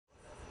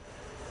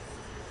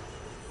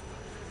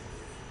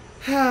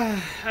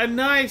A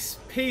nice,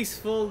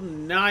 peaceful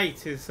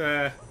night is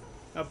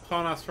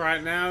upon us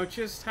right now.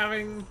 Just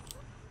having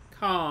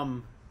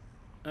calm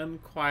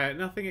and quiet.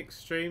 Nothing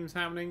extremes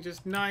happening.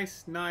 Just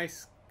nice,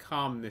 nice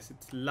calmness.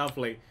 It's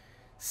lovely.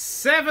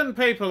 7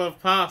 people have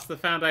passed the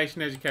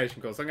foundation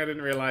education course. Something I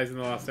didn't realise in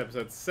the last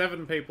episode.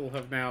 7 people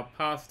have now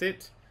passed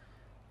it.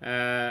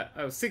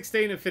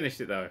 16 have finished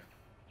it though.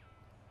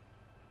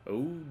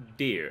 Oh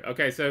dear.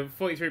 Okay, so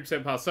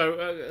 43% pass.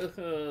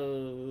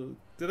 So,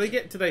 do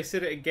they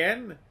sit it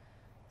again?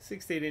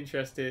 16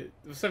 interested,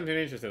 17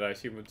 interested, I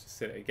assume would just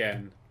sit it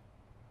again.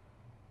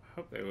 I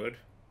hope they would.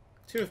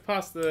 2 have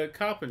passed the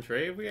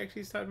carpentry. Have we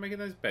actually started making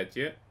those beds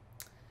yet?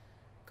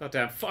 God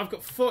damn. I've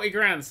got 40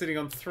 grand sitting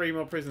on 3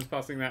 more prisons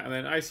passing that, and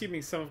then I'm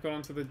assuming some have gone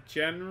on to the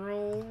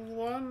general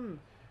one?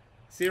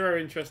 0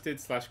 interested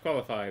 /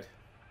 qualified.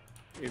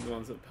 These are the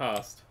ones that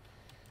passed.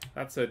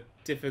 That's a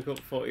difficult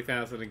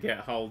 40,000 to get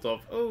hold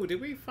of. Oh,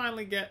 did we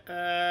finally get...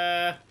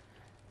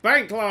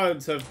 Bank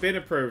loans have been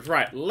approved.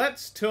 Right,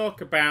 let's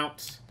talk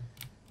about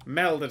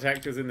metal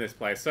detectors in this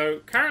place. So,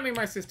 currently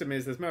my system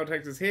is there's metal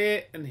detectors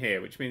here and here,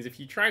 which means if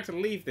you try to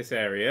leave this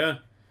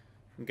area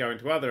and go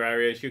into other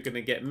areas, you're going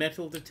to get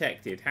metal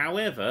detected.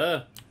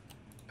 However,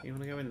 you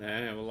want to go in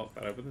there? We'll lock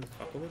that open. There's a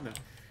couple in there.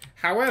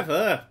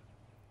 However,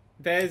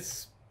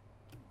 there's...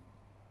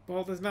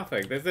 Well, there's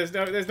nothing.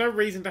 There's no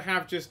reason to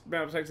have just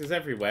metal detectors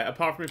everywhere,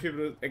 apart from if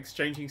people are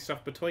exchanging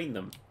stuff between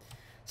them.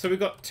 So we've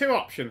got 2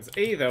 options.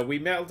 Either we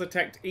metal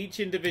detect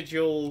each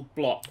individual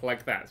block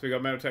like that. So we've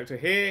got metal detector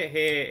here,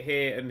 here,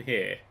 here, and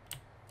here.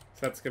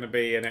 So that's going to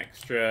be an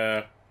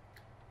extra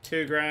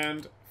 2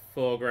 grand,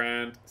 4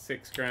 grand,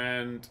 6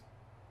 grand.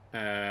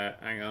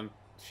 Hang on.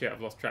 Shit,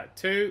 I've lost track.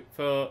 2,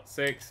 4,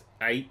 6,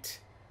 8.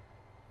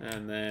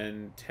 And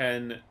then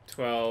 10,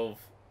 12,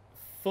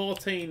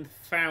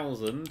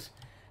 14,000.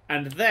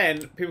 And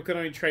then people can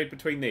only trade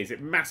between these.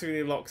 It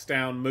massively locks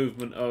down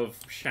movement of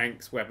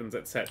shanks, weapons,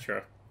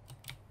 etc.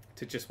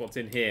 to just what's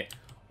in here.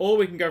 Or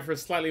we can go for a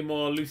slightly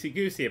more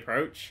loosey-goosey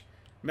approach.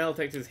 Metal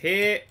detectors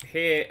here,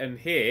 here, and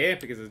here,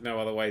 because there's no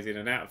other ways in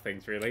and out of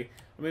things, really.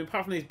 I mean,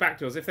 apart from these back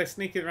doors, if they're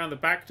sneaking around the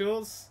back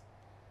doors,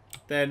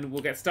 then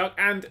we'll get stuck.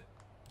 And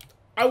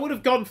I would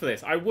have gone for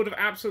this. I would have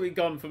absolutely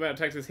gone for metal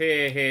detectors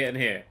here, here, and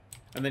here.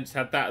 And then just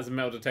had that as a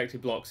metal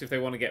detected block. So if they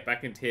want to get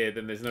back into here,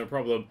 then there's no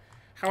problem.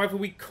 However,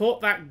 we caught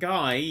that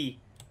guy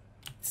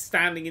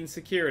standing in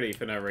security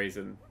for no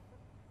reason.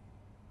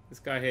 This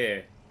guy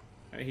here.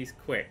 He's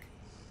quick.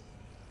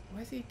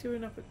 Why is he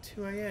doing up at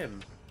 2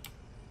 AM?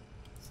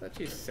 Search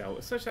his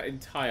cell. Search that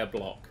entire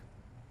block.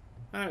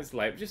 I know it's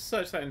late, but just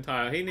search that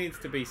entire... He needs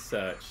to be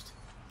searched.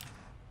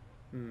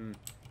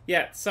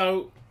 Yeah,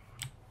 so...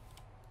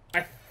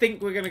 I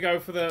think we're going to go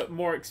for the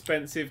more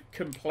expensive,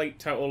 complete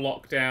total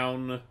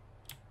lockdown...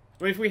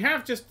 I mean, if we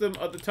have just them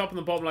at the top and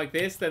the bottom like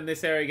this, then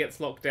this area gets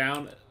locked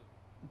down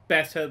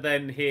better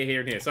than here,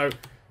 here, and here. So,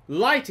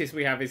 lightest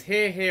we have is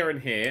here, here,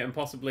 and here, and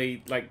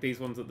possibly, like, these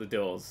ones at the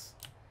doors.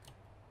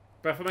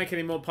 But if I make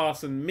any more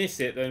pass and miss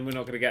it, then we're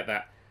not going to get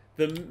that.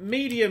 The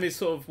medium is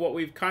sort of what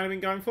we've kind of been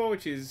going for,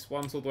 which is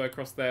one's all the way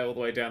across there, all the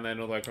way down there,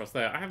 and all the way across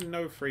there. I have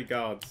no free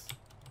guards.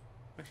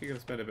 I'm actually going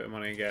to spend a bit of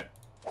money and get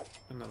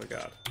another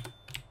guard.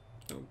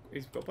 Oh,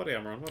 he's got body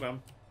armor on. Hold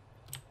on.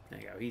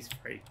 There you go. He's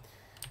free.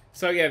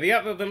 So yeah,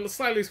 the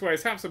slightly loose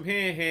ways have some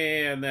here,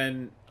 here, and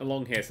then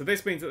along here. So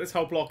this means that this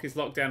whole block is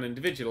locked down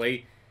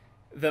individually.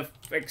 The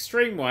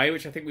extreme way,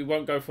 which I think we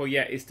won't go for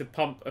yet, is to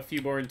pump a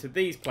few more into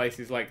these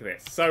places like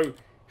this. So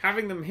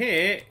having them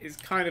here is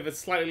kind of a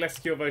slightly less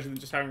secure version than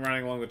just having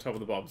running along the top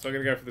and the bottom. So I'm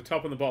going to go for the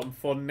top and the bottom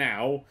for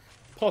now.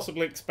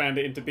 Possibly expand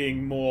it into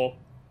being more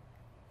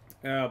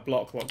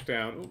block locked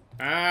down. Ooh.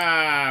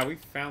 Ah, we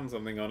found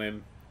something on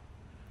him.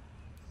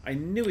 I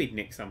knew he'd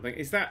nick something.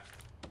 Is that...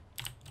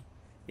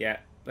 Yeah.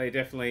 They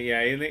definitely,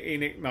 yeah, he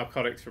nicked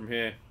narcotics from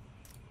here.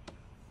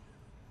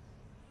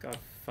 God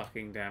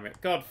fucking damn it.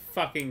 God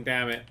fucking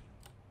damn it.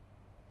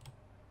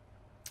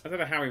 I don't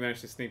know how he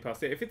managed to sneak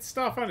past it. If it's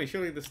staff only,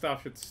 surely the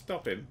staff should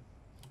stop him.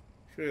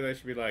 Surely they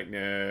should be like,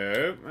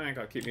 no. I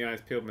gotta keep my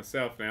eyes peeled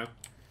myself now.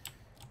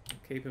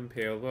 Keep him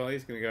peeled. Well,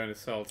 he's gonna go into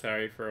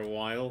solitary for a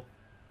while.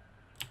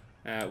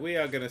 We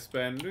are gonna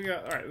spend,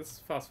 alright, let's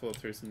fast forward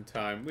through some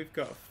time. We've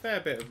got a fair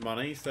bit of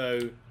money,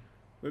 so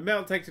we're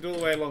metal detected all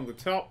the way along the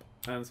top.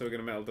 And so we're going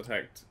to metal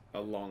detect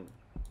along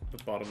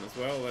the bottom as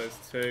well. There's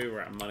 2.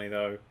 We're out of money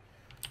though.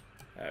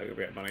 We're going to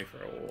be out of money for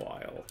a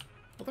while.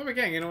 Although we're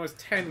getting in almost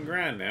 10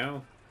 grand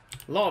now.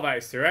 A lot of that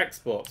is through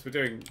exports. We're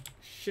doing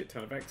a shit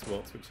ton of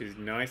exports, which is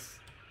nice.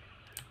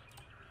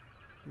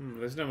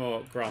 There's no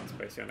more grants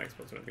based on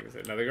exports or anything, is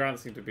it? No, the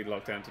grants seem to be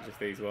locked down to just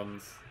these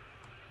ones.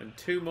 And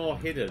 2 more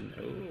hidden.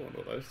 Ooh, I wonder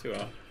what those 2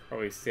 are.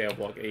 Probably CL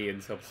Block E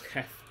and Sub Block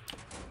F.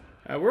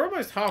 We're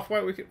almost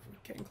halfway. We're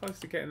getting close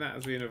to getting that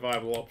as being a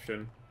viable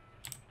option.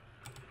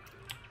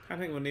 I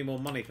think we'll need more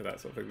money for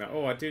that sort of thing. Now,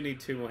 oh, I do need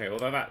 2 more here.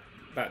 Although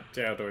that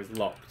jail door is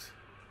locked.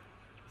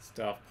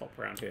 Staff pop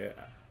around here.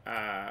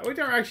 We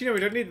don't actually know. We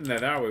don't need them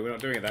there, are we? We're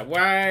not doing it that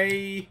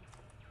way.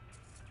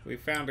 We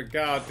found a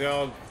guard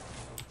dog.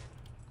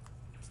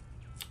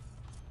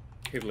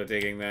 People are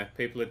digging there.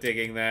 People are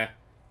digging there.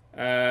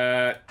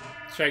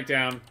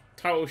 Shakedown.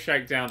 Total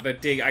shakedown. They're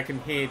dig. I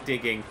can hear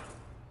digging.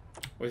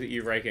 Or is it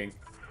you raking?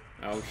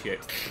 Oh shit.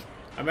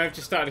 I may have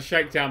just started a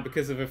shakedown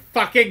because of a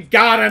fucking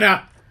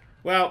gardener!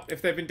 Well,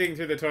 if they've been digging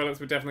through the toilets,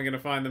 we're definitely going to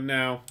find them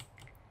now.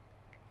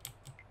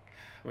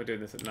 We're doing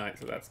this at night,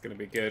 so that's going to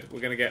be good.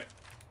 We're going to get...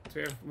 Do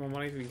we have more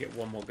money? We can get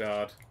one more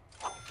guard.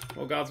 The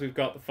more guards we've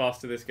got, the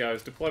faster this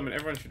goes. Deployment.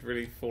 Everyone should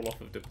really fall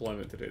off of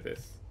deployment to do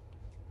this.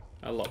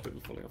 A lot of people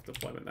falling off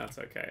deployment. That's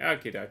okay.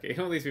 Okie dokie.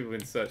 All these people have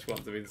been searched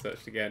once. Have been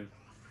searched again.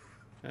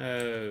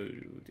 Oh,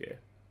 dear.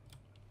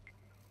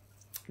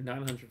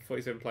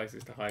 947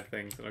 places to hide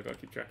things, and I've got to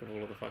keep track of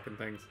all of the fucking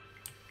things.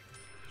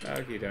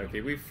 Okie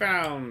dokie. We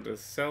found a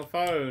cell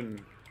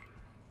phone.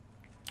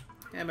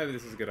 Yeah, maybe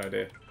this is a good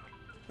idea.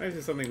 Maybe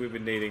this is something we've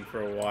been needing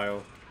for a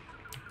while.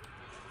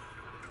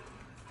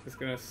 It's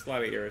going to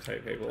slightly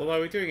irritate people. Although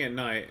we're doing it at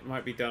night, it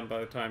might be done by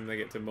the time they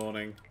get to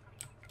morning.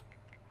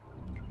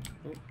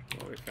 Oh,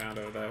 what we found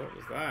over there. What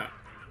was that?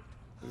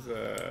 It was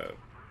a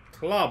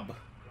club.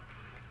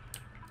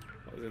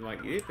 What was it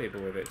like? You hit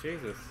people with it.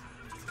 Jesus.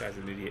 This guy's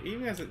an idiot.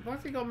 Even has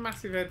why's he got a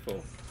massive head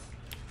for?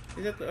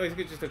 Is that oh, he's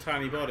got just a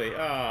tiny body.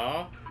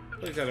 Ah, I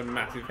thought he's had a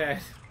massive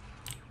head.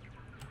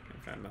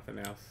 I found nothing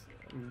else.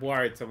 I'm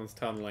worried someone's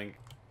tunneling.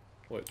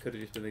 Or it could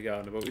have just been the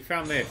gardener, but we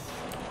found this.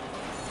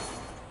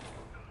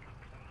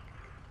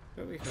 I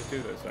don't think you can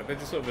do those. They're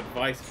just sort of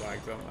advice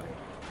flags, aren't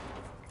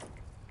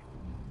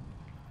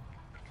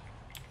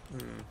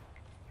they?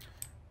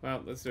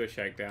 Well, let's do a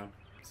shakedown.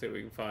 See what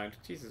we can find.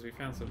 Jesus, we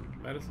found some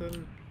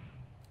medicine.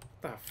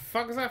 What the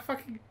fuck is that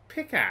fucking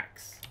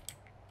pickaxe?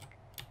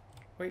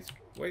 Wait.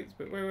 I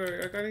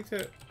need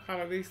to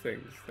highlight these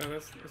things. No,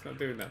 that's not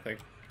doing that thing.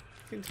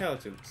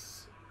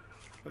 Intelligence.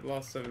 For the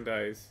last 7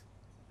 days.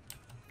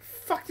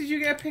 Fuck did you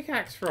get a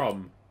pickaxe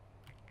from?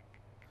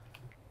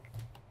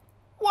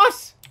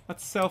 What?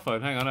 That's a cell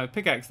phone. Hang on, no,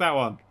 pickaxe, that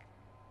one.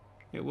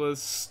 It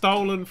was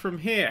stolen from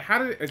here. How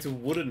did it... It's a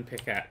wooden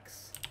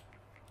pickaxe.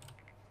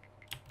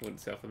 Wouldn't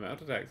sell for metal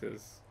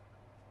detectors.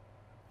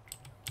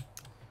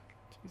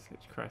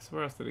 Jesus Christ,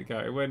 where else did it go?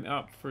 It went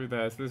up through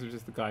there, so this was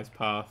just the guy's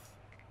path.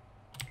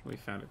 We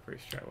found it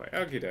pretty straight away.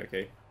 Okie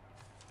dokie.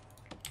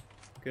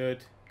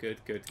 Good.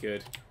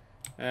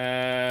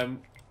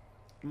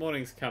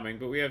 Morning's coming,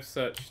 but we have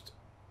searched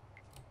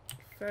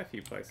a fair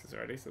few places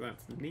already, so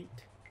that's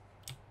neat.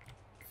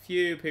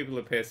 Few people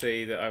at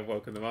PSE that I've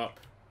woken them up.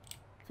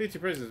 Future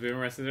prisoners have been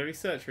arrested and only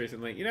searched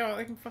recently. You know what?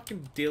 They can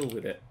fucking deal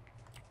with it.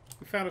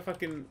 We found a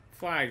fucking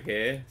flag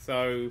here,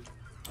 so...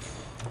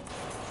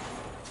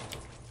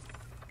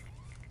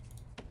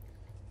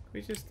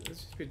 Let's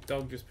just be a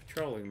dog just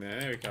patrolling there.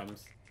 There he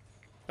comes.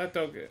 That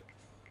dog...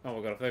 Oh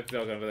my god, if there's a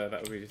dog over there,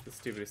 that would be just the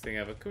stupidest thing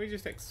ever. Can we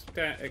just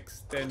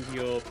extend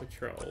your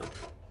patrol?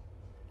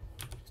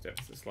 Just ever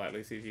so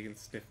slightly, see if you can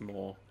sniff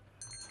more.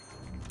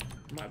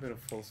 Might have been a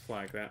false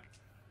flag, that.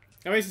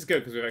 I mean, this is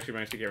good because we've actually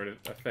managed to get rid of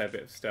a fair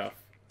bit of stuff.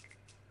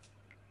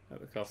 At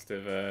the cost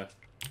of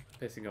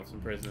pissing off some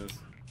prisoners.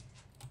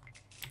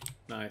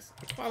 Nice.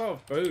 Quite a lot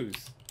of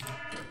booze.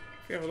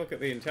 If you have a look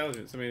at the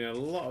intelligence, I mean, a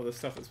lot of the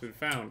stuff that's been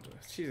found.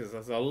 Jesus,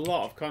 there's a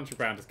lot of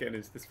contraband that's getting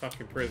into this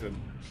fucking prison.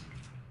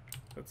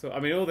 That's all, I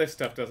mean, all this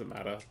stuff doesn't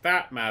matter.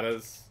 That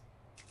matters.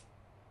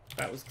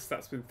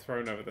 That's been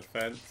thrown over the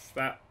fence.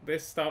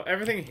 This stuff,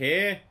 everything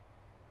here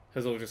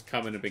has all just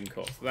come in and been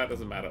caught, so that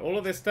doesn't matter. All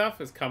of this stuff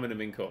has come in and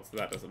been caught, so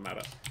that doesn't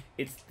matter.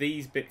 It's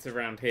these bits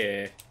around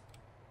here,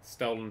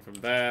 stolen from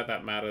there,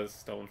 that matters.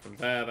 Stolen from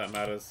there, that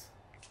matters.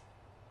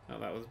 Oh,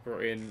 that was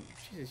brought in.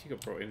 Jesus, you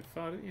got brought in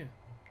far, didn't you?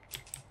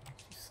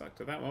 You sucked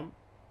at that one.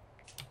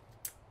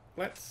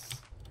 Let's...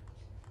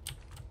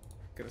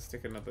 Gonna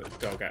stick another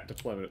dog at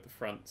deployment at the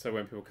front, so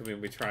when people come in,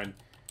 we try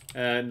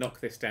and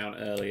knock this down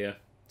earlier.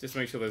 Just to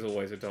make sure there's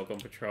always a dog on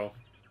patrol.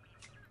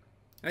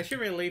 I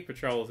shouldn't really leave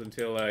patrols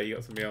until you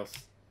got somebody else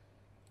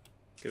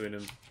doing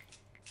them.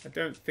 I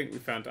don't think we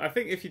found... I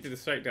think if you did a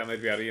shakedown,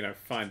 they'd be able to, you know,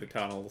 find the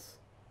tunnels.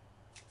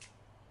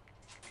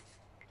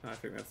 I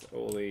think that's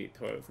all the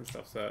toilets and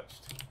stuff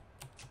searched.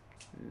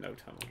 No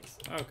tunnels.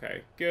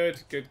 Okay,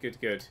 good.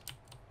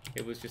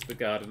 It was just the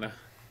gardener.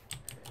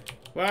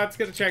 Well, it's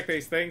good to check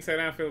these things, so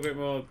now I feel a bit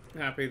more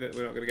happy that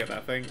we're not going to get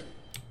that thing.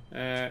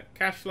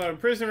 Cash flow and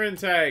prisoner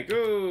intake.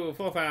 Ooh,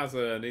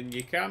 4,000. In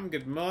you come.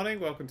 Good morning.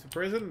 Welcome to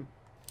prison.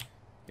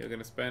 You're going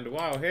to spend a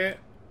while here.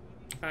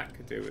 That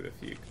could do with a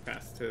few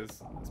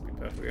capacitors, let's be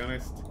perfectly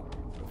honest.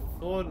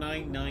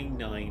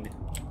 4999.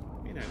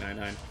 You know,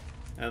 99.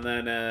 And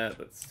then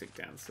let's stick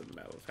down some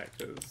metal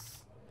detectors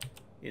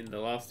in the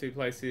last two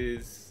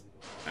places.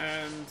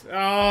 And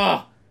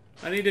I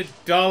need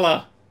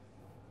 $1.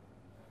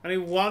 I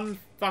need $1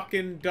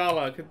 fucking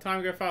dollar. Could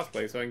time go fast,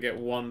 please, so I can get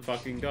 $1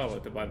 fucking dollar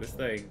to buy this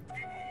thing?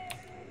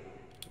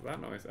 Was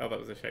that noise? Oh, that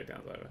was a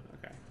shakedown's over.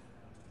 Okay.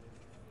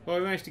 Well,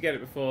 we managed to get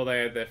it before they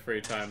had their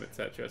free time,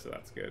 etc., so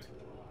that's good.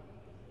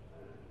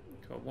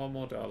 Got $1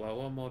 more,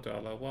 $1 more,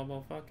 $1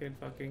 more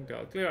fucking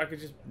dollar. Clear, I could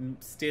just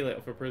steal it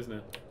off a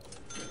prisoner.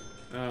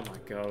 Oh my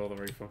god, all the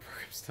reform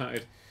programs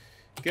started.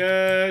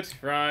 Good,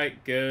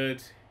 right,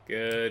 good.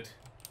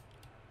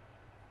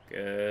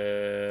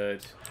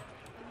 Good.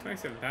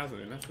 27,000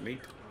 in, that's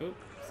neat. Oh,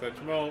 search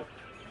them all.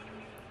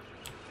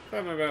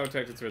 Find my metal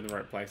detectors are in the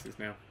right places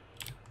now.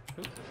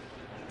 Oh.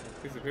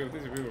 These are people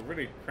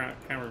really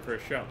clamoring for a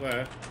shot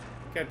there.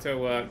 Get to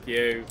work,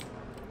 you.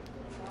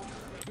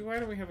 Why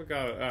don't we have a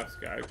guard? Oh, let's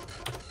go.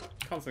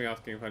 Constantly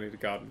asking if I need a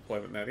guard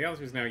employment there. The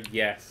answer is now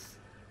yes.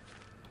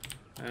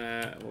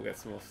 We'll get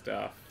some more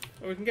stuff.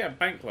 Oh, we can get a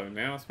bank loan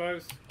now, I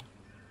suppose.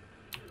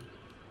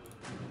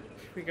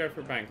 Should we go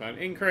for a bank loan?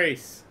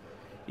 Increase.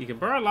 You can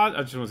borrow a large...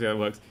 I just want to see how it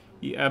works.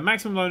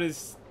 Maximum loan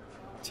is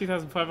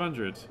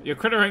 2,500. Your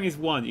credit rating is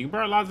 1. You can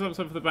borrow a large lump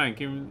sum for the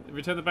bank. In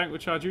return, the bank will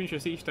charge you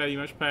interest each day you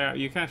must pay out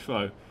your cash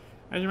flow.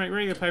 As you make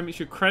regular payments,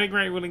 your credit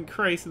rating will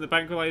increase and the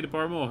bank will allow you to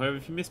borrow more. However,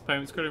 if you miss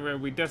payments, credit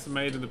rating will be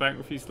decimated and the bank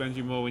refuses to lend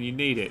you more when you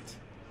need it.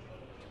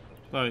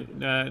 No,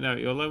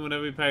 your loan will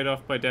never be paid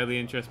off by daily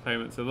interest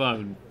payments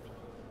alone.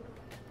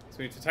 So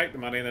we need to take the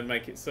money and then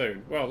make it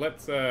soon. Well,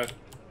 let's do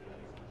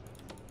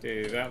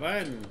that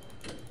then.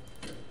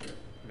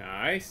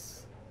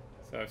 Nice.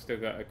 So I've still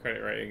got a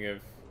credit rating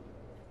of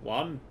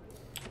 1.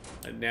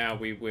 And now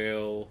we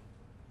will...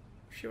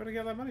 Shit, where did I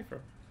get that money from?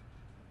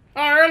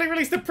 Oh, I only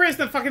released the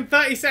prisoner fucking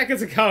 30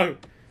 seconds ago!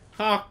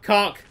 Oh,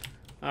 cock!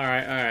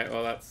 Alright,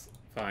 well that's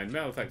fine.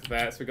 Metal detectors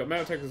there. So we've got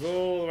metal detectors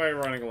all the way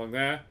running along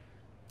there.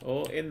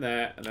 All in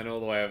there, and then all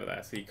the way over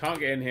there. So you can't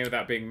get in here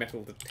without being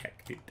metal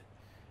detected.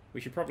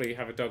 We should probably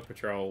have a dog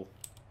patrol.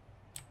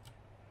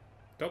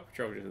 Dog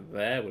patrol just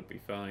there would be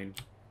fine.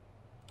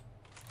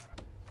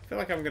 I feel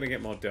like I'm going to get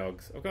more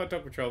dogs. I've got a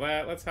dog patrol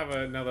there. Let's have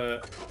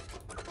another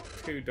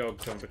 2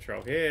 dogs on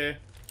patrol here.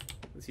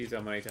 Let's use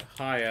our money to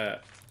hire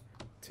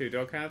 2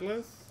 dog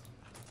handlers.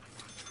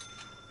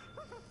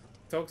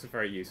 Dogs are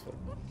very useful.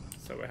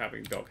 So we're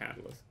having dog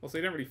handlers. Also,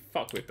 you don't really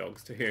fuck with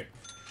dogs, do you?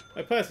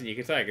 A person you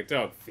can take, a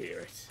dog, fear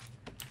it.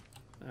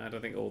 I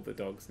don't think all the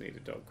dogs need a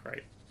dog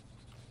crate.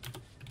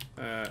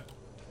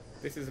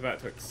 This is about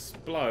to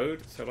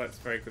explode, so let's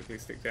very quickly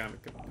stick down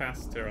the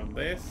capacitor on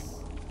this.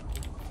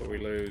 Before we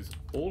lose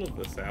all of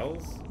the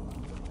cells.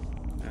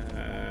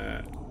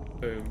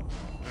 Boom.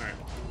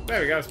 Alright.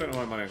 There we go, I spent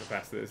all my money on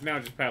capacitors. Now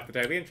just pay off the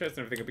daily interest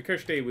and everything will be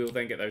cushy. We'll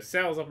then get those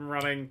cells up and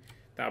running.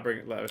 That'll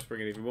let us bring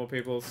in even more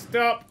people.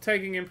 Stop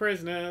taking in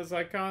prisoners!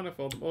 I can't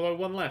afford them. Although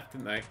 1 left,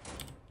 didn't they?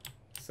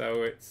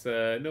 So it's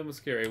normal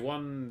security,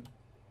 medium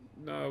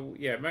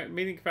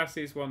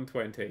capacity is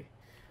 120.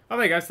 Oh,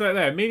 there you go, so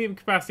there, medium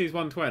capacity is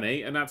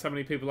 120, and that's how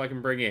many people I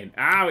can bring in.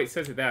 Ow, it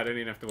says it there, I don't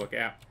even have to work it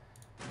out.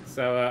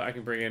 So I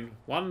can bring in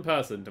 1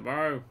 person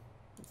tomorrow.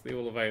 That's the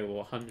all available,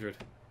 100.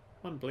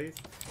 1, please.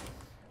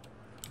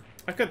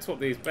 I could swap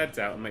these beds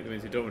out and make them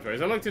into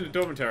dormitories. I looked into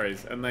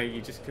dormitories, and you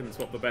just can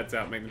swap the beds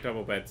out and make them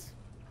double beds.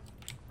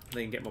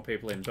 They can get more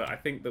people in, but I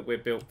think that we're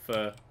built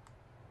for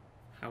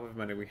however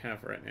many we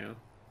have right now.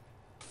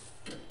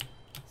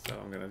 So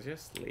I'm going to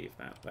just leave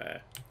that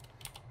there.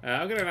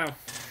 I'm going to now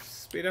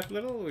speed up a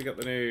little. We got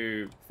the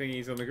new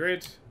thingies on the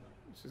grid,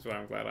 which is why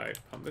I'm glad I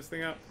pumped this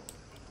thing up.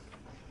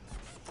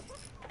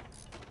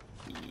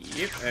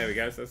 Yep, there we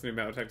go. So that's the new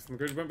metal detectors on the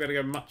grid. We won't be able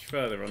to go much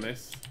further on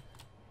this.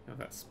 Now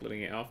that's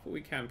splitting it off, but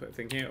we can put a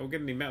thing here. We'll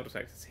get any metal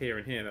detectors here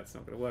and here. That's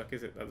not going to work,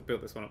 is it? I've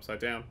built this one upside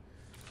down.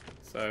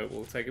 So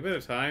we'll take a bit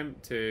of time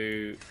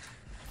to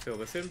fill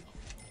this in.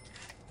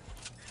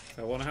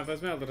 So I want to have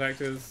those metal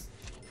detectors.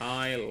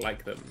 I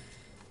like them.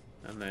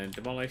 And then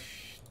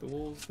demolish the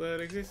walls that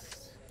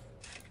exist.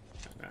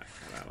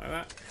 Like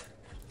that.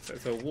 So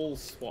it's a wall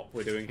swap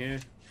we're doing here.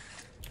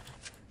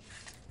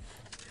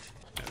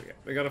 There we go.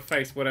 They got to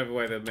face whatever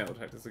way the metal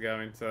detectors are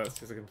going, so that's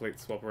just a complete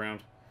swap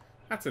around.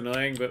 That's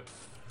annoying, but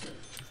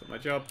that's not my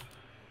job.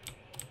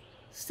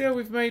 Still,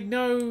 we've made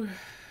no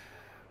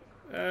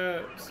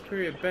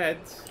superior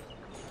beds.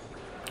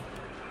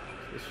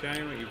 It's a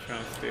shame that you're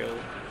trying to steal.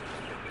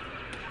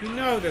 You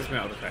know there's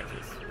metal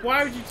detectors.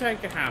 Why would you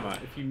take a hammer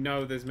if you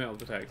know there's metal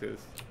detectors?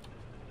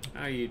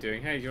 How are you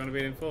doing? Hey, do you want to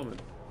be an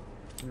informant?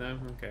 No?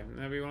 Okay.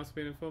 Nobody wants to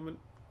be an informant?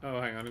 Oh,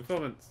 hang on.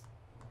 Informants.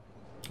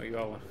 Oh, you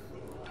are one.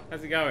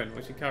 How's it going?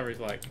 What's your coverage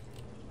like?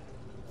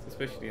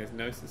 Suspicion. He has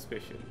no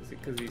suspicion. Is it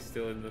because he's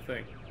still in the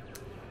thing?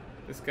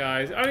 This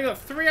guy's only got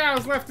 3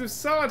 hours left of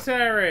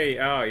solitary!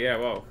 Oh, yeah,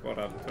 well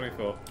done.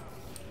 24.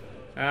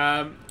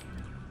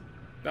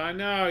 I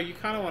know, you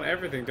kind of want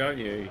everything, don't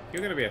you?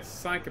 You're going to be a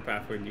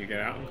psychopath when you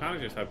get out. I'm kind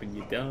of just hoping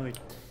you die.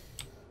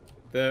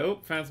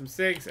 Found some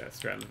cigs. Yeah,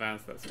 straight in the van,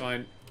 so that's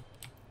fine.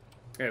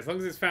 Yeah, as long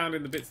as it's found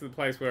in the bits of the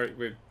place where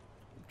we're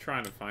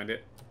trying to find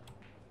it.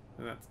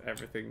 And that's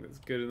everything that's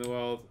good in the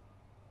world.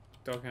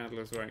 Dog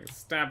handler's wearing a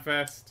stab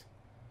vest.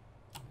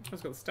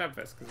 I've got the stab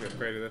vest because we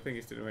upgraded the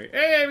thingies, didn't we?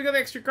 Hey, we got the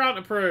extra grant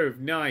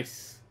approved!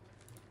 Nice!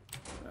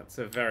 That's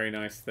a very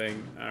nice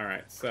thing.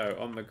 Alright, so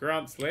on the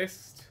grants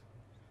list...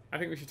 I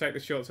think we should take the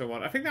short-term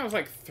one. I think that was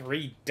like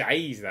 3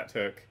 days that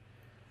took.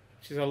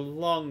 Which is a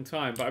long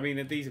time. But I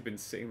mean, these have been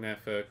sitting there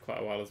for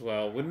quite a while as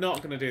well. We're not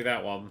going to do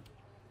that one.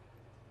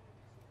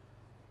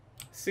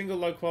 Single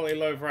low-quality,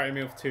 low-variety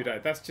meal for 2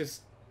 days. That's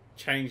just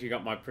changing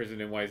up my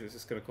prison in ways that's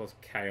just going to cause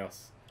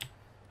chaos.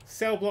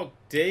 Cell block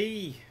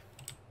D.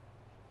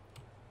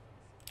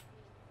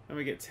 And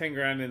we get 10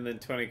 grand and then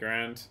 20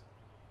 grand.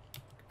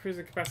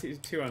 Prison capacity is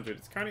 200.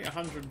 It's currently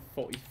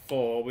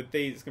 144. With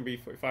these, it's going to be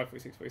 45,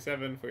 46,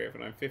 47, 48,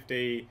 49,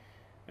 50,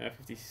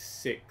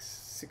 56,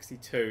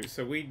 62.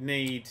 So we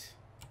need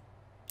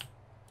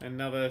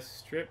another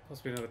strip,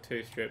 possibly another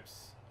 2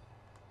 strips.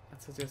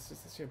 That's just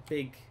such a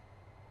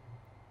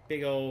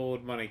big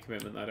old money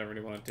commitment that I don't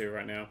really want to do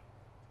right now.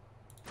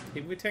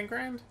 Even with 10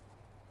 grand?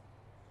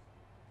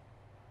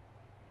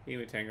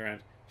 Even with 10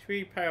 grand. Should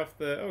we pay off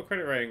the...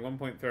 credit rating,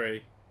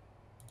 1.3.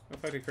 What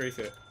if I decrease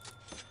it?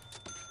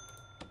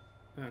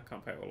 Oh, I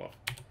can't pay it all off.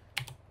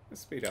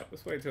 Let's speed up.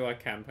 Let's wait until I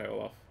can pay it all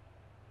off.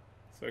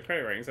 So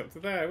credit rating's up to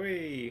there.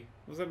 Whee!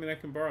 What does that mean I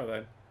can borrow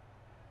then?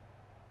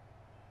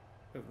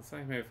 Doesn't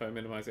say. Maybe if I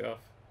minimise it off.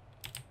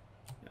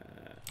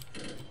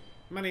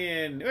 Money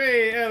in.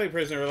 Whee! Early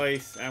prisoner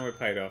release. And we're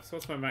paid off. So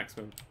what's my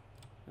maximum?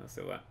 That's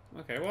still that.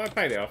 Okay, well I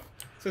paid it off.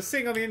 So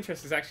sitting on the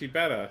interest is actually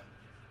better.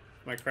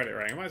 My credit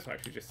rating. I might as well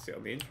actually just sit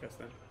on the interest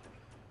then.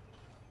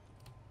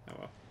 Oh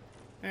well.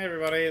 Hey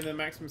everybody in the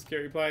maximum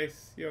security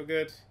place. You're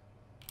good?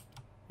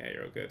 Yeah,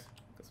 you're all good.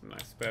 Got some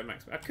nice spare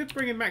maximum. I could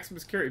bring in maximum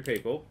security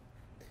people.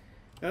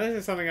 Now this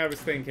is something I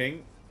was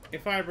thinking.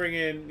 If I bring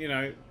in, you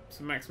know,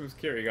 some maximum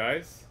security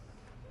guys,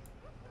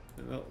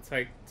 and they'll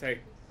take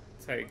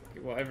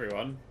well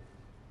everyone,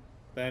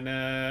 then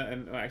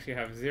and we'll actually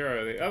have 0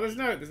 of the. Oh,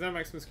 there's no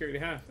maximum security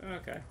to have. Oh,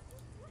 okay.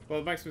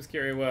 Well, maximum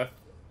security are worth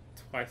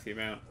twice the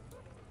amount,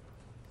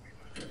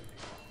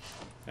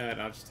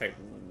 and I'll just take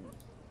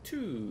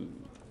 2.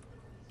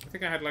 I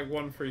think I had like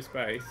 1 free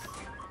space.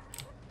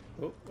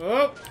 Oh,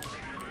 oh!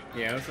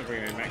 Yeah, let's not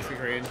bring in max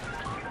security.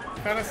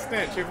 Kind of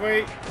snitch, have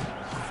we?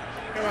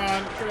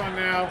 Come on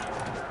now.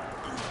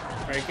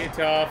 Break it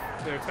off.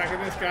 They're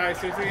attacking this guy,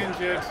 seriously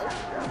injured.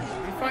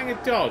 Is he fighting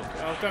a dog?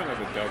 Oh, don't let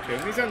the dog kill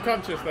him. He's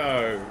unconscious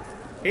though.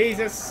 He's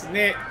a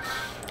snitch.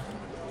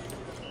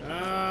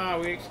 Ah,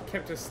 we actually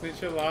kept a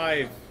snitch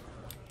alive.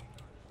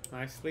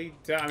 Nicely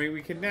done. I mean,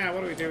 we can now,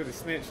 what do we do with the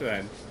snitch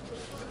then?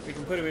 We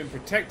can put him in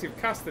protective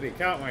custody,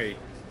 can't we?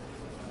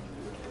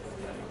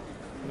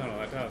 I don't know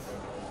what that does.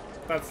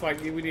 That's like,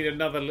 we need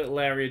another little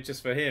area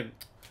just for him.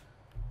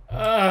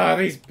 Ah,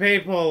 these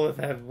people with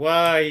their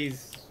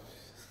ways.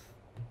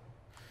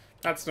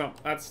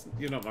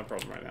 You're not my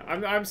problem right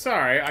now. I'm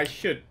sorry, I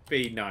should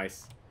be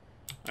nice.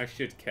 I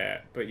should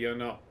care, but you're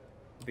not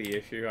the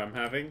issue I'm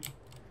having.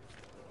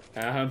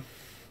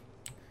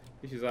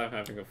 Issues I'm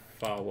having are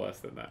far worse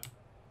than that.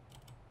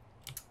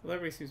 Well,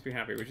 everybody seems to be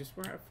happy. We're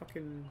at a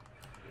fucking...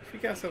 Should we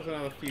get ourselves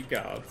another few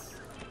guards?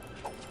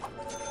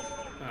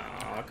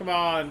 Oh, come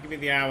on, give me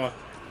the hour.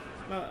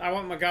 No, I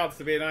want my guards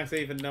to be a nice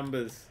even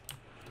numbers.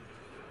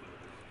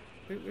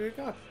 Did the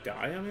guard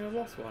die? I mean, I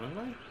lost one, haven't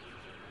I?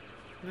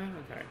 No?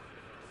 Okay.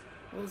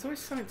 Well, there's always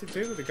something to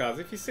do with the guards.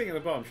 If you're sitting at the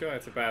bottom, sure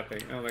that's a bad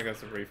thing. Oh, they got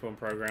some reform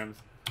programs.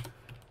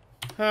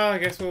 Oh, I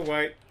guess we'll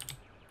wait.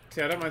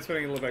 See, I don't mind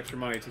spending a little extra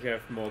money to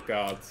get more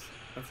guards.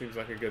 That seems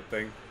like a good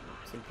thing.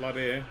 Some blood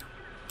here.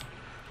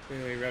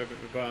 Clearly read a bit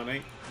of Barney.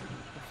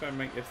 What did I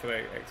make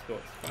yesterday?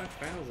 Exports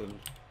 5,000.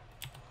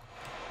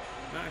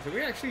 Nice. Are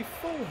we actually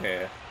full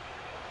here?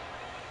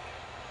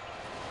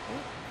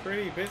 Oh,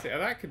 pretty busy. Oh,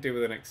 that could do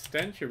with an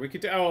extension. We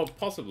could do, oh,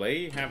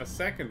 possibly have a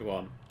second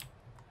one.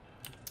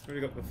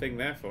 We've got the thing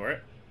there for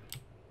it.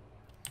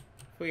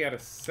 If we had a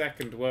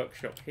second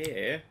workshop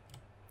here,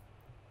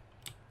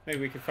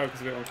 maybe we could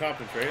focus a bit on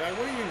carpentry. Like,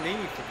 what do you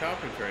need for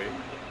carpentry?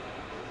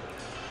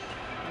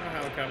 I don't know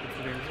how the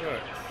carpentry thing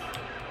works.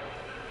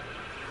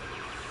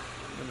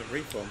 And the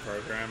reform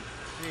program.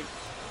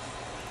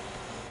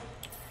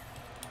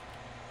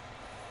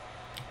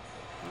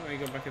 Oh, you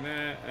go back in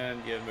there,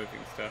 and you're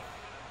moving stuff.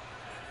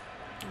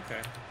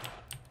 Okay.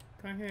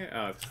 Can I hear?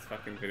 Oh, it's just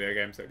fucking video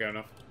games that are going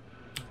off.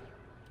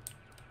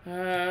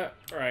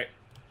 Right.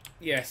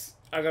 Yes,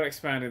 I've got to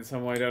expand in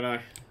some way, don't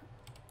I?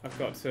 I've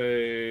got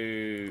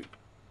to...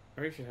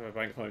 I really should have a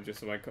bank loan just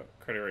so my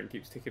credit rating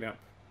keeps ticking up.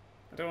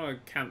 I don't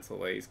want to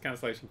cancel these.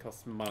 Cancellation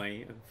costs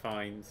money and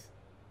fines.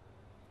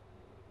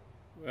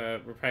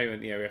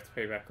 Repayment, yeah, we have to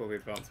pay back all the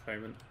advance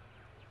payment.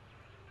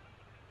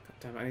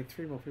 God damn, I need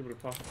 3 more people to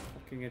pass the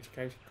fucking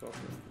education course.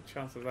 What's the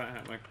chance of that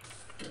happening?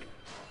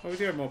 Well, we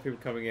do have more people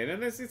coming in,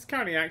 and it's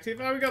currently active.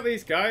 Oh, we got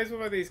these guys. What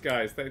about these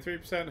guys?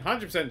 33%,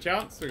 100%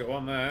 chance. We got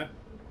one there.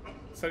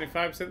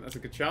 75%. That's a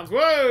good chance.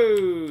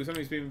 Whoa!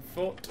 Somebody's been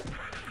fought.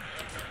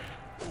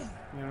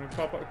 Now we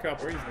pop up the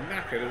copper. He's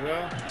knackered as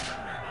well.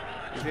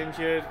 He's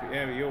injured.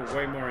 Yeah, but you're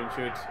way more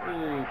injured.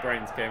 Ooh,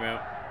 brains came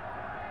out.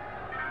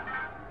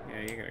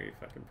 Yeah, you're gonna get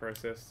fucking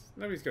processed.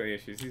 Nobody's got any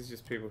issues. These are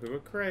just people who are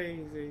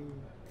crazy.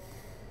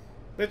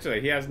 Literally,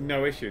 he has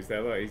no issues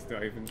there. Look, he's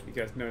not even. He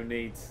has no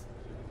needs.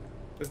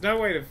 There's no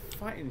way to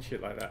fight and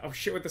shit like that. Oh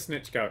shit, where'd the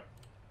snitch go?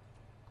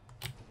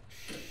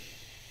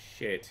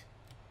 Shit.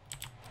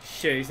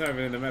 Shit, he's not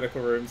even in the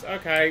medical rooms.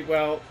 Okay,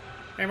 well,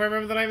 anyone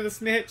remember the name of the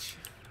snitch?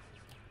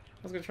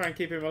 I was gonna try and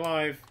keep him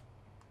alive.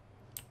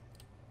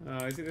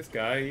 Oh, is it this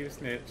guy? You a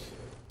snitch?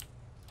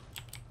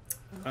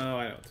 Oh,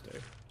 I know what to do.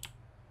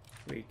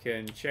 We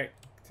can check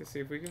to see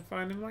if we can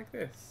find him like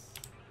this.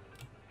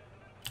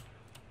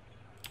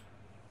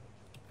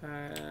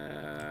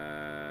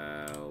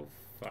 Oh,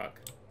 fuck.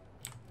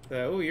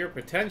 Oh, you're a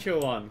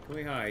potential one. Can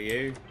we hire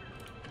you?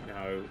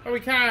 No. Oh, we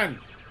can!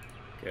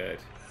 Good.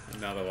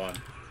 Another one.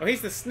 Oh,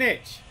 he's the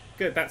snitch!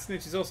 Good, that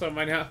snitch is also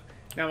now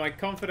my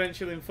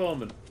confidential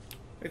informant.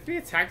 Did he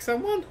attack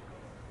someone?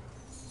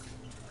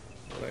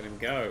 Let him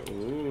go.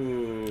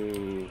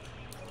 Ooh.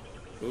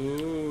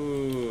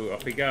 Ooh.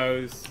 Off he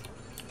goes.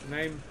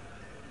 Name?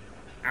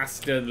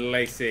 Aston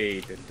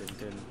Lacey. Dun, dun,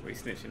 dun. What are you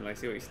snitching,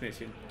 Lacey? What are you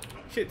snitching?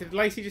 Shit, did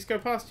Lacey just go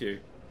past you?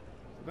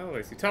 Another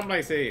Lacey. Tom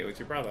Lacey. It was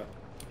your brother.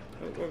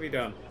 What have you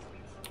done?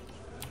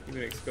 You've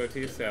been escorted to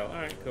your cell.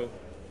 Alright, cool.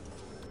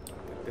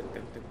 Dun,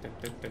 dun, dun, dun,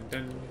 dun, dun,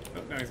 dun.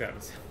 Oh, now he's out of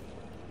his cell.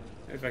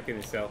 Now he's back in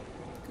his cell.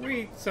 Can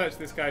we search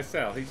this guy's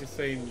cell? He just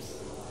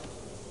seems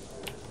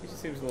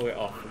a little bit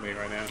off for me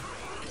right now.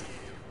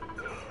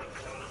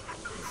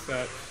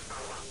 Search.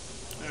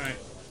 Alright.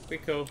 We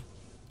cool.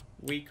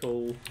 We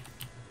cool.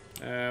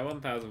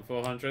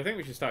 1,400. I think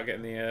we should start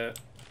getting the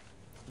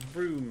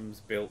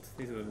rooms built.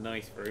 These are the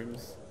nice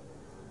rooms.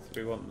 So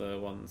we want the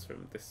ones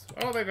from this.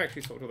 Oh, they've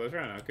actually swapped all those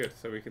around now. Good.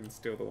 So we can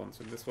steal the ones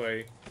from this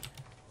way.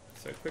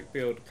 So quick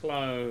build,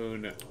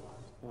 clone.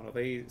 One of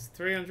these.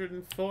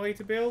 340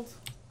 to build.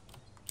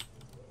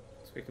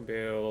 So we can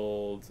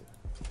build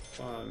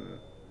 1,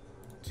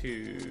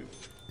 2,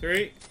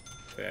 3.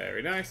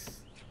 Very nice.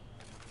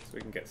 So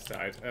we can get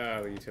started.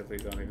 Oh, the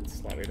utilities aren't even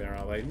slightly there,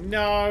 are they?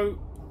 No!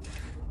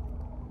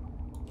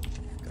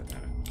 God damn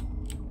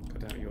it. God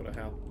damn it, you what the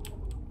hell.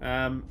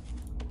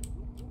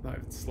 Not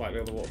even slightly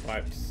on the water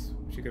pipes,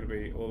 which are going to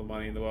be all the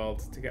money in the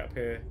world to get up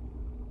here.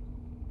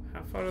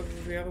 How far does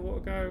the other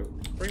water go?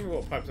 Bring the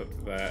water pipes up to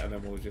there, and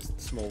then we'll just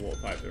small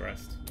water pipe the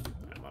rest.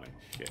 No money.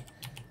 Shit.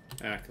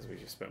 Ah, because we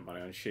just spent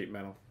money on sheet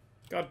metal.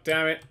 God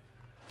damn it.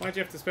 Why'd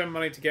you have to spend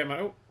money to get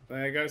money? Oh,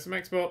 there goes some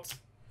exports.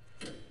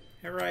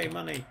 Hooray,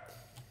 money.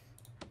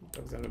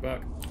 Dog's having a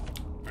buck.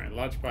 Alright,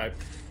 large pipe.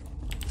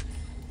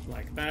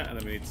 Like that, and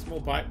then we need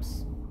small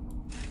pipes.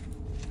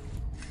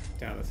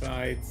 Down the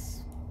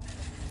sides.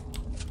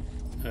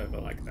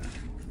 Over like that.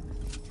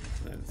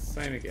 And then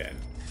same again.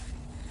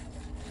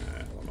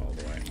 One all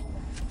the way.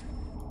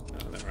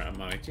 And then we're out of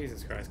money.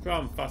 Jesus Christ. Come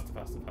on, faster,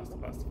 faster, faster,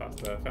 faster,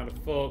 faster. Found a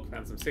fork,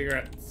 found some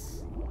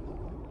cigarettes.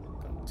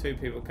 Got 2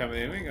 people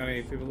coming in. We ain't got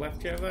any people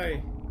left yet, have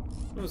they?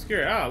 Oh, screw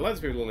it. Ah, loads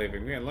of people are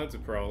leaving. We got loads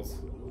of paroles.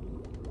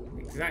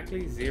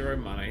 Exactly 0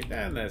 money.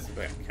 Then there's a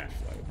bit of cash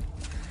flow.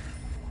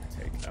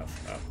 Take us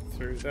up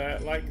through there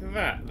like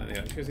that. And then the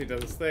electricity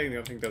does its thing. The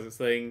other thing does its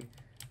thing.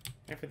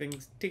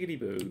 Everything's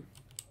tickety-boo.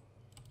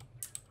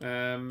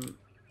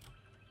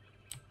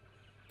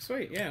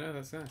 Sweet, yeah, no,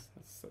 that's nice.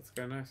 That's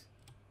going nice.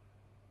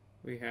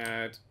 We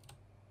had,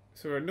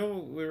 so we're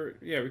normal.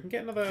 We can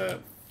get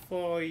another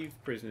 5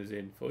 prisoners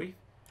in.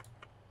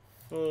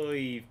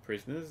 5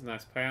 prisoners.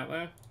 Nice payout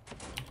there.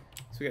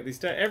 So we get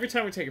these every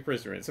time we take a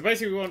prisoner in. So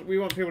basically, we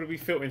want people to be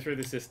filtering through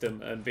the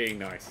system and being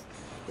nice.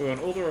 We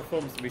want all the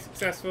reforms to be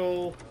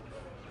successful.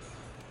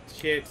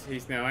 Shit,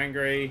 he's now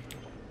angry.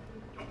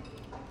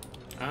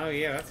 Oh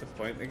yeah, that's the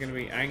point. They're going to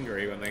be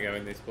angry when they go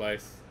in this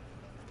place.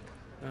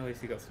 Oh, at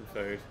least he got some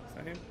food. Is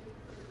that him?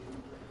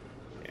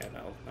 Yeah,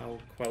 that'll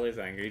quell his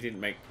anger. He didn't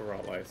make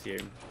parole, I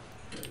assume.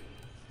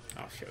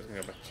 Oh shit, I was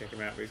going to go back and check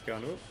him out, but he's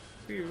gone.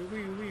 Thanks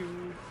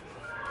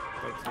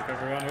for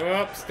everyone.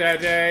 Whoop,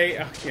 steady.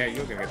 Oh yeah,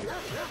 you're going to get the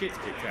shit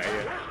kicked out of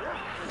you.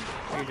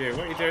 What are you doing?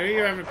 What are you doing? Who are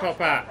you having a pop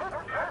at?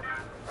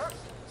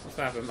 What's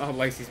happened? Oh,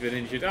 Lacey's been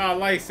injured. Oh,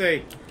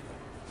 Lacey!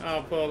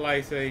 Oh, poor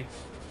Lacey.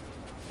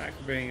 Back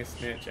for being a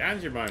snitch. And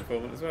you're my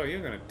informant as well.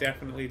 You're going to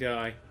definitely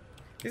die.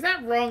 Is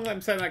that wrong that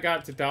I'm setting that guy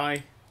up to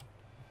die?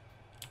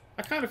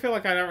 I kind of feel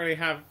like I don't really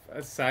have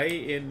a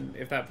say in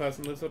if that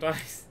person lives or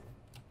dies.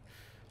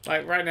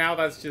 Like, right now,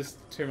 that's just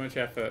too much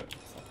effort.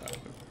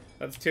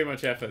 That's too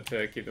much effort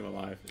to keep them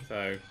alive,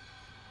 so...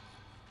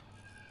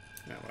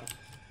 Yeah, well.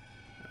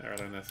 They're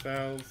in their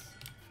cells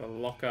for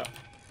lockup.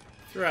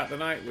 Throughout the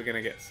night, we're going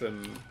to get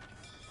some...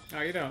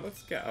 Oh, you know what?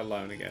 Let's get a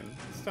loan again.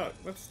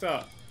 Let's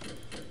start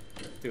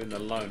doing the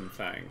loan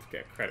thing to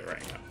get credit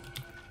rating up.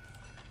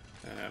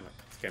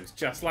 This game's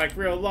just like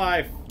real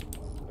life.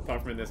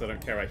 Apart from in this, I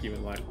don't care about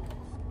human life.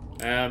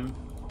 And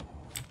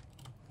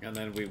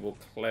then we will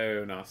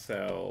clone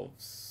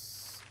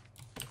ourselves.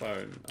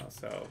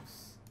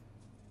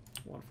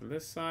 One from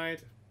this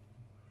side.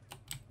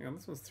 Hang on,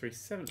 this one's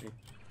 370.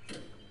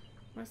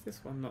 Why is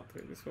this one not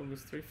 3? This one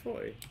was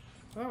 340.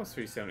 Oh, that was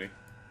 370.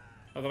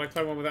 Oh, did I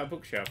clone one without a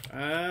bookshelf?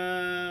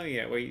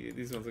 Yeah, well,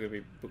 these ones are going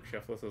to be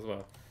bookshelfless as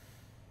well.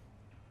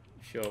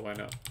 Sure, why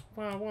not?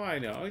 Well, why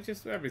not?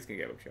 Everybody's going to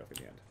get a bookshelf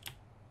in the end.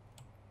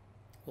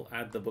 We'll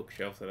add the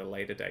bookshelves at a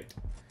later date.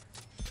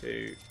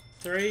 2,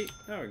 3.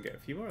 Oh, we can get a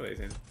few more of these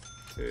in.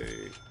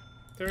 2,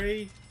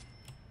 3.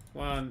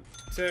 1,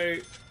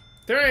 2,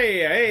 3.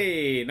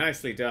 Hey,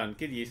 nicely done.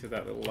 Good use of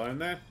that little loan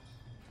there.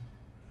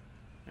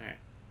 Alright.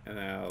 And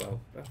now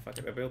they'll fuck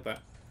it, they'll build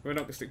that. We're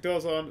not going to stick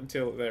doors on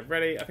until they're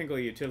ready. I think all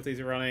the utilities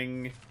are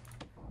running.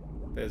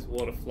 There's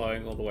water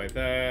flowing all the way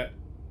there.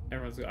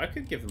 I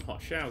could give them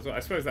hot showers. I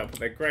suppose that'll put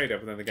their grade up,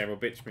 and then the game will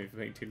bitch me for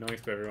being too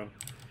nice to everyone.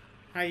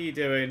 How you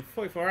doing?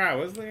 44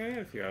 hours? Look, I had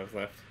a few hours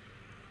left.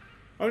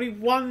 Only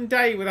 1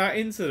 day without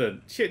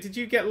incident. Shit, did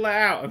you get let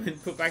out and then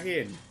put back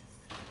in?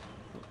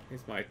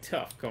 He's my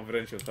tough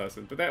confidential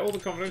person. But all the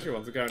confidential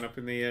ones are going up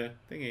in the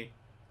thingy.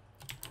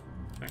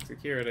 Max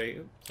security.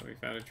 Oops, somebody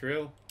found a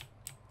drill.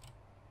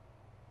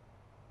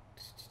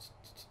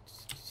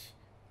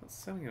 Not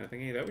selling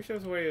anything either. I wish there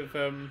was a way of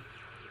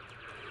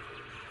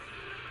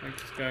like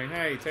just going,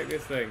 hey, take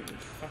this thing.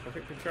 Fuck, I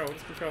pick control. What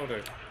does control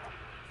do?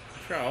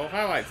 Control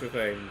highlights the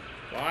thing.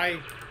 Why?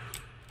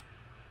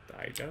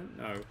 I don't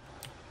know.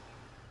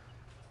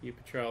 You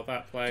patrol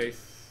that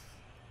place.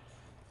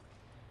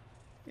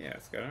 Yeah,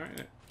 it's going alright,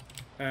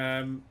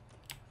 isn't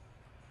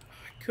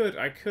it?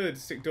 I could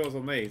stick doors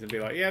on these and be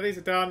like, yeah, these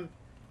are done.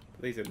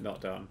 But these are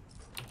not done.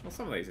 Well,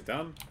 some of these are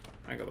done.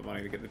 I ain't got the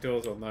money to get the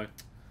doors on, though.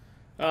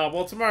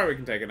 Well, tomorrow we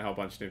can take in a whole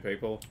bunch of new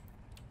people.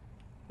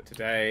 But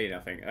today,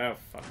 nothing. Oh,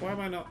 fuck. Why am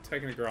I not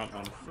taking a grant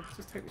on? Let's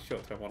just take the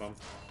short-term one on.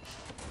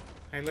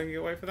 How long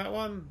you wait for that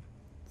one?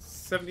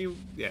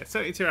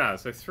 72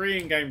 hours. So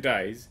 3 in-game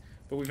days.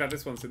 But we've had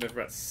this one sitting there for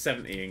about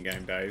 70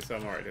 in-game days, so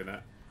I'm alright doing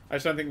that. I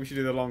just don't think we should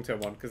do the long-term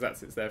one, because that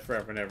sits there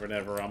forever and ever and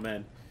ever,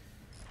 amen.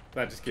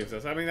 That just gives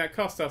us... I mean, that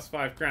cost us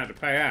 £5 grand to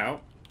pay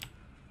out,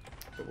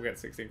 but we'll get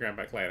 16 grand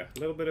back later. A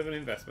little bit of an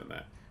investment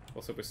there.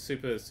 Also, with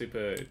super,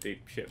 super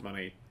deep shit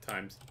money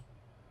times.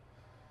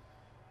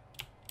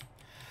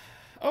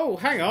 Oh,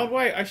 hang on,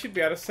 wait, I should be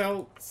able to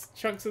sell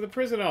chunks of the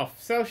prison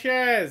off. Sell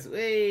shares!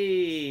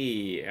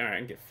 Whee! Alright,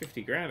 and get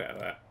 50 grand out of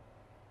that.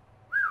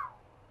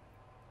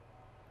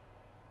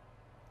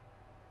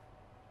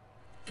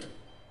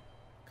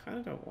 I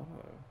don't want to,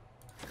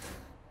 though.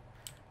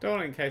 Don't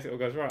want it in case it all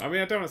goes wrong. I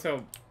mean, I don't want to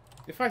sell...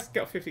 If I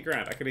got 50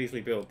 grand, I could easily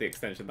build the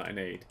extension that I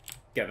need,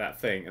 get that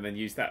thing, and then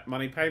use that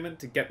money payment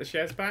to get the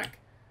shares back.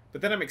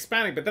 But then I'm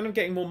expanding, but then I'm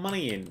getting more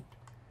money in.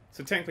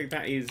 So technically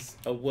that is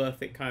a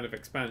worth it kind of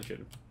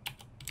expansion.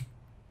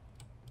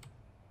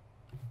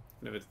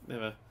 Never...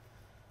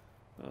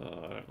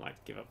 Oh, I don't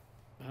like to give up.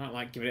 I don't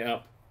like giving it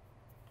up.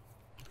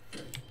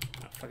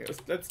 Oh, fuck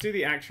it. Let's do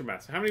the actual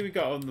maths. How many we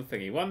got on the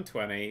thingy?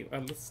 120.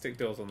 Well, let's stick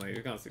doors on these.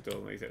 We can't stick doors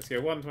on these yet. So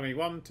 120,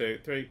 1, 2,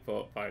 3,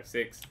 4, 5,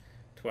 6,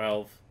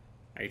 12,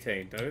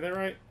 18. Did I do that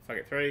right? Fuck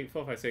it. 3,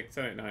 4, 5, 6,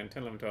 7, 8, 9,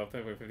 10, 11, 12,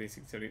 13, 14, 15,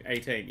 16, 17,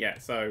 18. Yeah,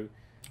 so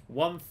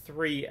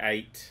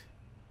 138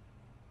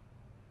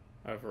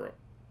 overall.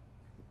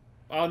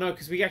 Oh no,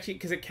 because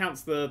it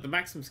counts the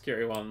maximum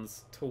security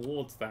ones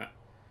towards that.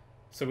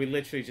 So we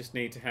literally just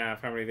need to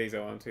have, how many of these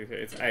are? 1, 2, 3,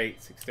 it's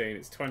 8, 16,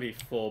 it's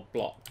 24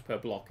 per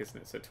block, isn't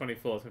it? So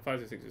 24, so 5,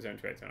 6, 6, 7,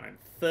 8, 9,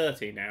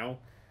 30 now.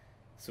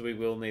 So we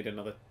will need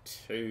another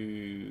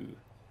 2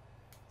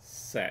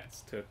 sets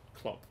to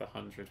clock the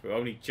 100. We'll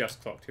only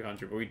just clock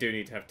 200, but we do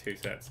need to have 2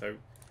 sets. So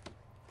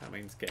that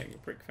means getting a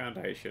brick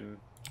foundation.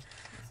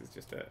 This is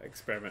just an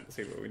experiment to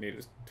see what we need. It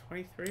was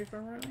 23 if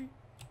I'm right.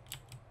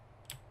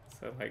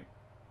 So like,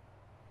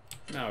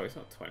 no, it's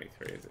not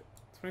 23, is it?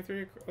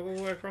 23 all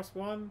the way across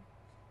one?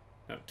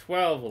 No,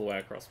 12 all the way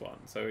across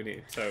one. So we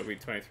need, so it'll be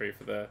 23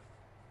 for the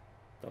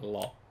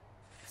lot.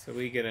 So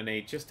we're gonna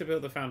need, just to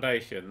build the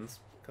foundations,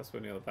 cost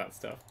money all of that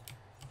stuff,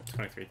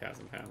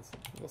 £23,000.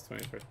 What's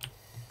 23?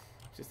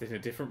 Just in a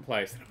different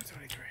place than number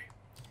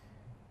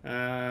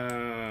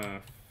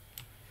 23.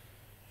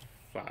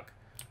 Fuck.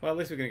 Well, at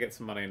least we're gonna get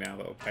some money now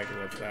that'll pay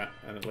towards that,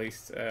 and at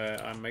least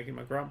I'm making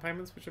my grant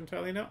payments, which I'm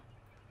totally not.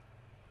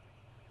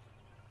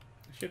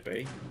 I should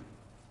be.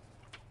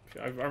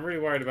 I'm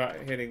really worried about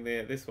hitting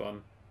this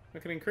one. I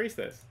can increase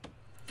this.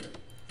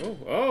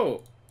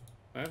 Oh,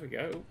 there we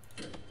go.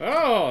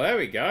 Oh, there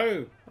we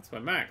go. That's my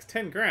max.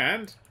 10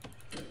 grand.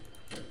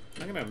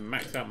 I'm going to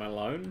max out my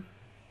loan.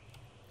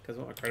 Because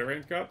I want my credit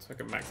rating to go up, so I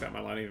can max out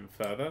my loan even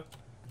further.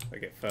 So I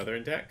get further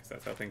in debt, because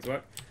that's how things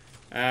work.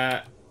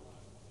 Hang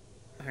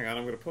on,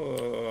 I'm going to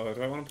pause.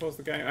 Do I want to pause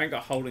the game? I ain't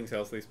got holding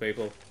cells for these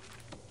people.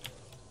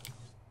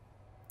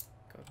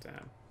 God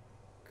damn.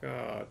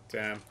 God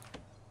damn.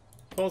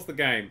 Pause the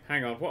game.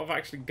 Hang on. What have I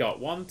actually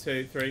got? 1,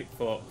 2, 3,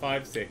 4,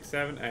 5, 6,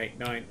 7, 8,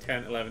 9,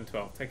 10, 11,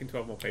 12. Taking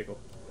 12 more people.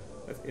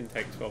 Let's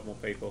intake 12 more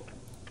people.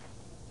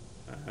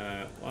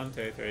 1,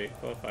 2, 3,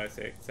 4, 5,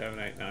 6, 7,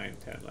 8, 9,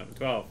 10, 11,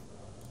 12.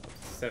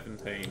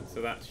 17.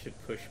 So that should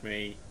push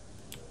me.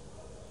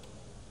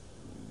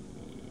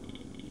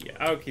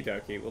 Yeah, okie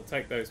dokie. We'll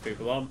take those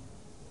people on.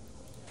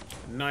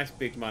 Nice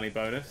big money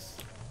bonus.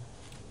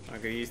 I'm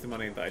going to use the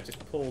money that I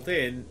just pulled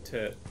in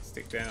to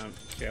stick down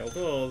jail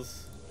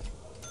doors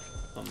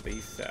on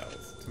these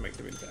cells to make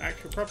them into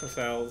actual proper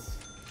cells.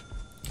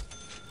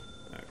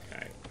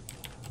 Okay.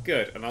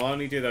 Good. And I'll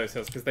only do those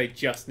cells because they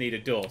just need a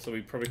door. So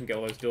we probably can get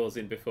all those doors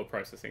in before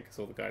processing because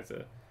all the guys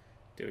are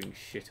doing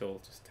shit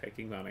all, just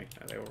taking money.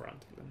 And they all run.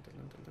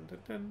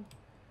 And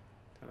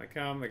they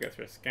come, they go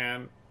through a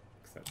scan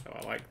because that's how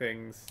I like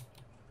things.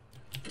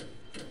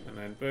 And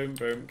then boom,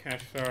 boom,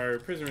 cash flow,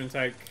 prisoner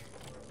intake.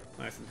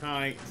 Nice and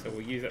high, so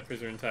we'll use that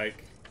prisoner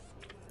intake.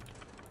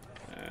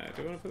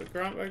 Do we want to put the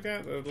grant back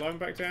down? The loan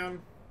back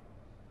down?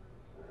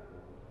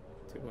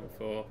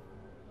 2.4.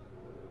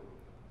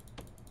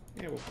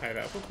 Yeah, we'll pay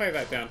that. We'll pay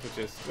that down to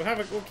just...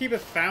 We'll keep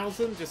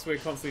 1,000 just so we're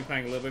constantly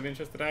paying a little bit of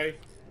interest today.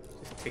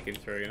 Just ticking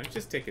through, you know,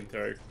 just ticking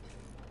through.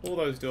 All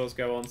those doors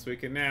go on, so we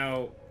can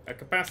now... A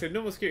capacity,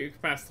 normal security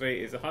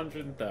capacity is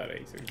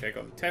 130, so we can take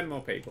on 10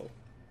 more people.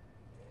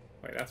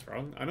 Wait, that's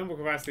wrong. Our normal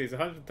capacity is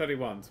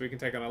 131, so we can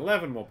take on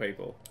 11 more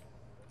people.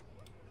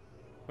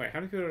 Wait,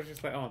 how many people did I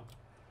just let on?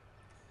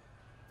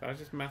 Did I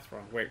just math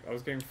wrong? Wait, I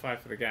was going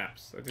 5 for the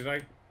gaps. Or did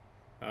I?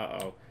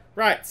 Uh-oh.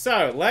 Right,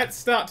 so let's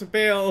start to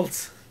build.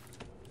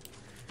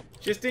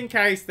 Just in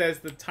case there's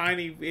the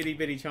tiny itty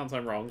bitty chance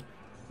I'm wrong,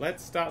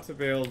 let's start to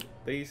build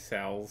these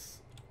cells.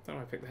 Don't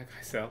know if I picked that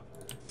guy's cell.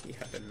 He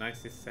had the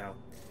nicest cell.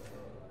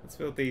 Let's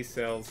build these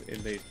cells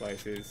in these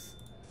places.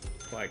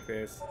 Like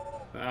this.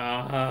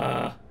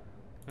 Ah.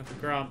 I have a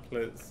grant,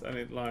 please. I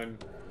need a loan.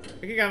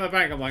 I can go to the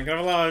bank. I'm like, can I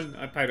have a loan?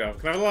 I paid it off.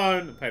 Can I have a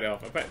loan? I paid it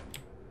off.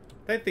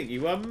 They think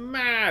you are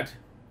mad.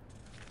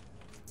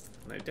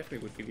 They definitely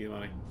would give you the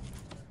money.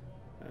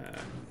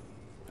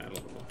 And a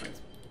lot more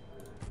things.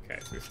 Okay,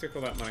 so we stick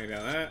all that money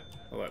down there.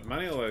 All that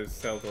money, all those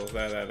cell doors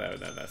there.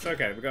 So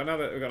okay, we've got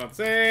another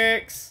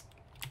 6.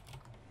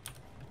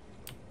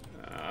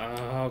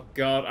 Oh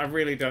god, I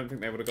really don't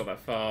think they would have got that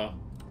far.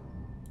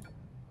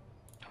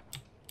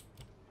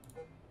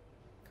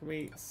 Can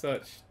we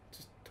search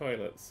just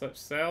toilets? Search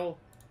cell?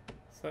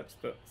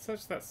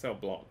 Search that cell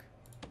block.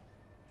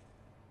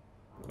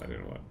 That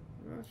didn't work.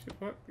 That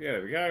should work. Yeah,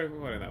 there we go.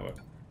 Why didn't that work?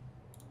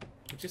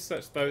 We just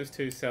search those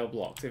 2 cell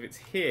blocks. If it's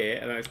here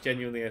and it's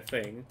genuinely a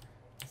thing,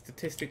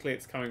 statistically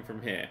it's coming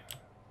from here.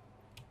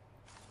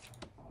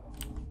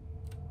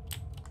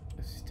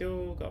 I've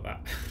still got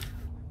that.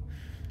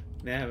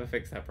 Never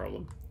fixed that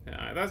problem.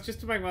 That's just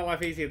to make my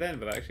life easier then,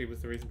 but that actually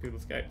was the reason people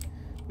escaped.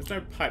 There's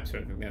no pipes or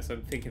anything there, so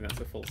I'm thinking that's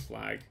a false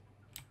flag.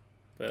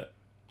 But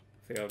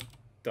if the old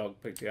dog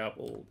picked it up,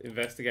 we'll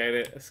investigate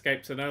it.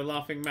 Escape to no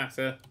laughing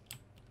matter.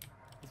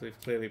 As we've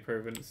clearly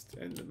proven, it's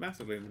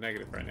massively in the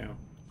negative right now.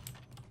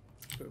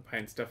 So we're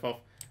paying stuff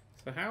off.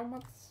 So how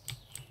many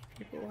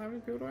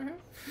people do I have?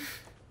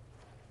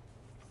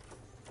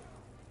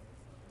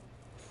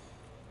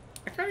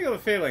 I kind of got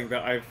the feeling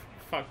that I've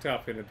fucked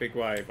up in a big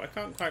way, but I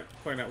can't quite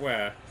point out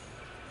where.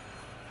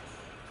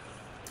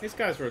 These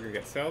guys were all gonna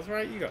get cells,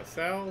 right? You got a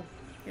cell?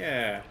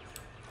 Yeah.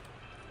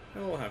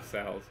 They all have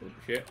cells. Oh,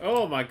 shit.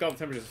 Oh my god, the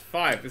temperature's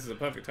 5. This is a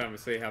perfect time to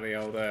see how the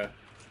old, what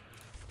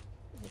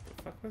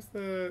the fuck was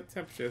the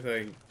temperature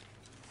thing?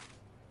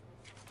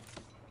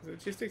 Is it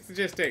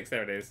logistics?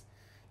 There it is.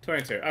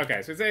 22.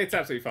 Okay, so it's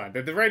absolutely fine.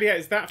 The radiator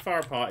is that far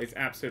apart. It's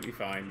absolutely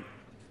fine.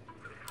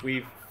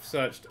 We've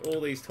searched all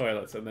these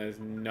toilets and there's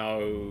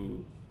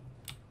no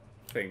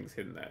things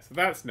hidden there. So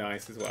that's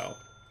nice as well.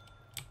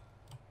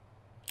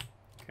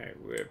 Okay,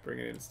 we're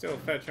bringing in still a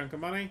fair chunk of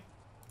money.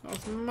 Not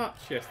as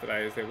much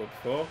yesterday as they were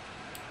before.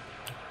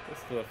 But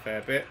still a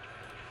fair bit.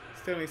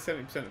 Still need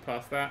 70% to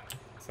pass that.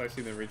 So I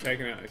assume they're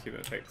retaking it. I assume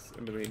that takes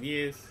a million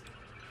years.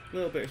 A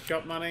little bit of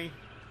shop money.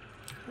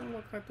 Can I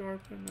lock that door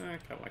open? No, I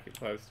can't like it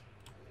closed.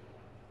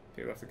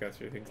 People have to go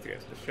through things to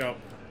get to the shop.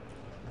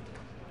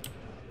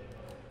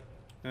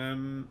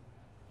 And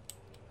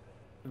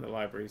the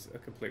library's a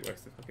complete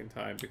waste of fucking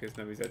time because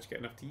nobody's educated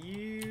enough to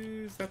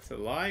use. That's a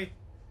lie.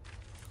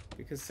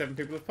 Because 7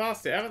 people have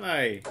passed it, haven't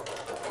they?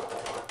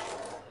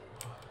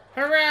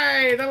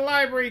 Hooray! The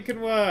library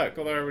can work!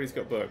 Although everybody's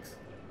got books.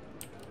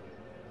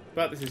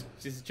 But this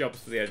is jobs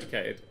for the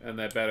educated, and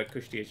they're better,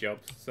 cushier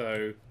jobs,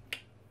 so...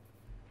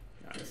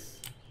 Nice.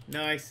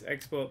 Nice.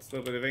 Exports, a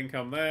little bit of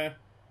income there.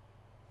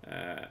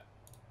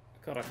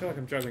 God, I feel like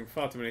I'm juggling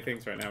far too many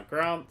things right now.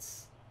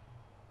 Grants.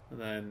 And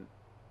then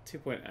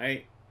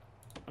 2.8.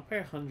 I'll pay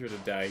 100 a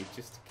day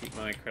just to keep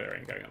my credit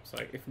rating going up. So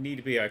if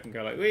need be, I can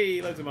go like,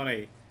 wee, loads of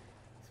money.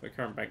 So my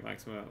current bank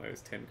maximum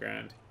is 10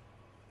 grand.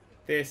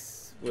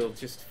 This will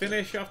just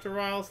finish after a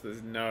while, so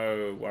there's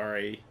no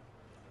worry.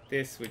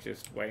 This we're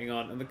just waiting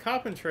on. And the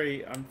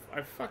carpentry,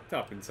 I've fucked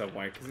up in some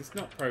way because it's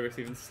not progress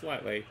even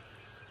slightly.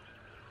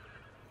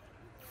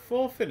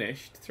 4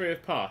 finished, 3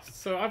 have passed.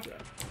 So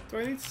do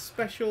I need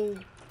special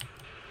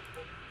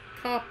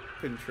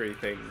carpentry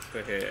things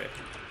for here?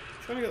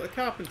 So I've only got the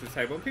carpenter's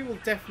table, and people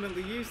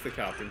definitely use the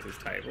carpenter's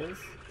tables.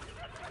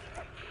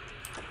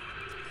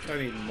 Do I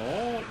need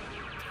more?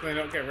 Do they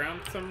not get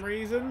around for some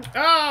reason?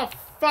 Oh,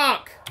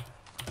 fuck!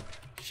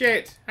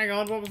 Shit! Hang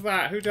on, what was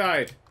that? Who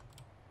died?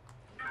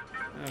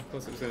 Oh, of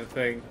course it was in a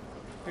thing.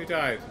 Who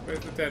died? Where's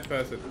the dead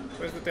person?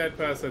 Where's the dead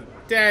person?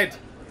 Dead!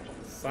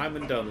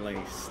 Simon Donnelly.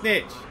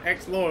 Snitch!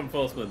 Ex-law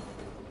enforcement.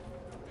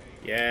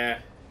 Yeah.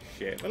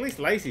 Shit. At least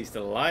Lacey's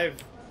still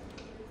alive.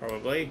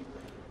 Probably.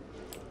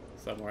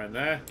 Somewhere in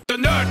there. The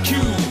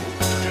Nerd3!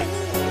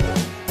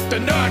 The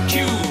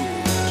Nerd3!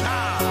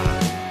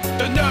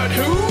 The Nerd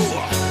who?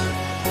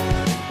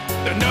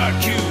 The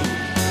Nerd3!